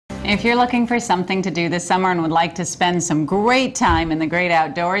If you're looking for something to do this summer and would like to spend some great time in the great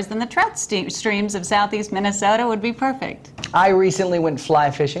outdoors, then the trout streams of southeast Minnesota would be perfect. I recently went fly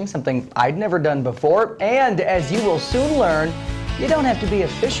fishing, something I'd never done before, and as you will soon learn, you don't have to be a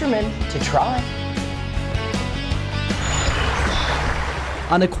fisherman to try.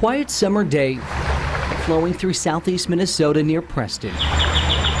 On a quiet summer day, flowing through southeast Minnesota near Preston,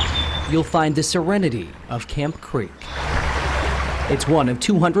 you'll find the serenity of Camp Creek. It's one of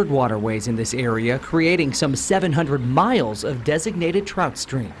 200 waterways in this area, creating some 700 miles of designated trout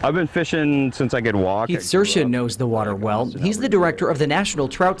stream. I've been fishing since I could walk. Heath Sersha knows the water well. He's the director of the National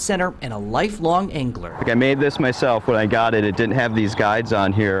Trout Center and a lifelong angler. I made this myself when I got it. It didn't have these guides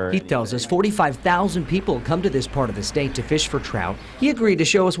on here. Heath tells us 45,000 people come to this part of the state to fish for trout. He agreed to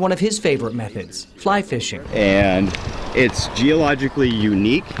show us one of his favorite methods, fly fishing. And it's geologically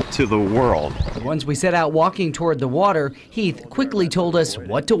unique to the world. Once we set out walking toward the water, Heath quickly told us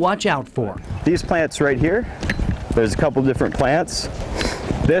what to watch out for. These plants right here, there's a couple different plants.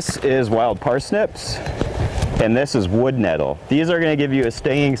 This is wild parsnips, and this is wood nettle. These are going to give you a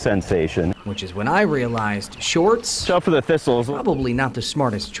stinging sensation. Which is when I realized shorts, So for the thistles, probably not the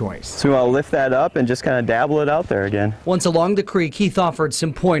smartest choice. so I'll lift that up and just kind of dabble it out there again. Once along the creek, Heath offered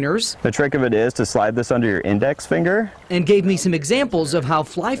some pointers. The trick of it is to slide this under your index finger. And gave me some examples of how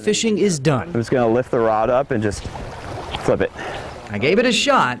fly fishing is done. I'm just going to lift the rod up and just flip it. I gave it a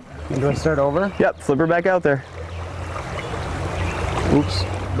shot. You want to start over? Yep, flip her back out there. Oops.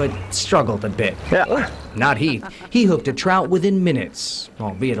 But struggled a bit. Yeah. Not Heath. He hooked a trout within minutes,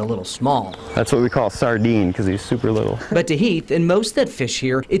 albeit a little small. That's what we call sardine because he's super little. But to Heath and most that fish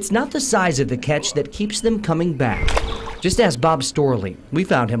here, it's not the size of the catch that keeps them coming back. Just ask Bob Storley. We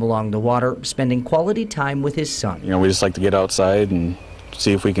found him along the water, spending quality time with his son. You know, we just like to get outside and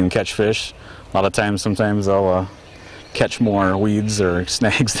see if we can catch fish. A lot of times, sometimes I'll catch more weeds or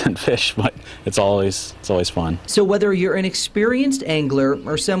snags than fish, but it's always fun. So whether you're an experienced angler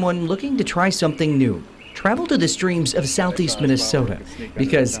or someone looking to try something new, travel to the streams of southeast Minnesota,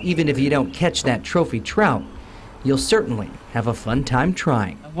 because even if you don't catch that trophy trout, you'll certainly have a fun time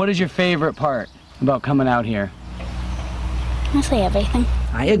trying. What is your favorite part about coming out here? Honestly, everything.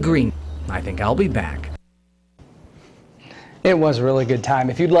 I agree. I think I'll be back. It was a really good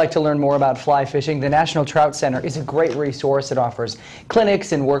time. If you'd like to learn more about fly fishing, the National Trout Center is a great resource. It offers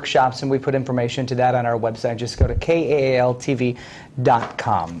clinics and workshops, and we put information to that on our website. Just go to kaaltv.com.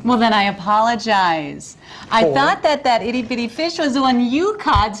 Well, then I apologize. I thought that itty-bitty fish was the one you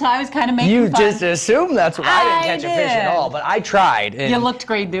caught, so I was kind of making You fun. just assumed that's what I didn't catch a fish at all, but I tried. And You looked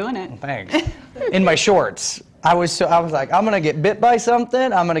great doing it. Thanks. In my shorts. I was like, I'm going to get bit by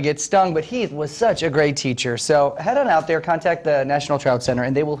something, I'm going to get stung, but Heath was such a great teacher. So head on out there, contact the National Trout Center,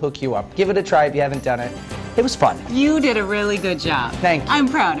 and they will hook you up. Give it a try if you haven't done it. It was fun. You did a really good job. Thank you. I'm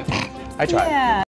proud of you. I tried. Yeah.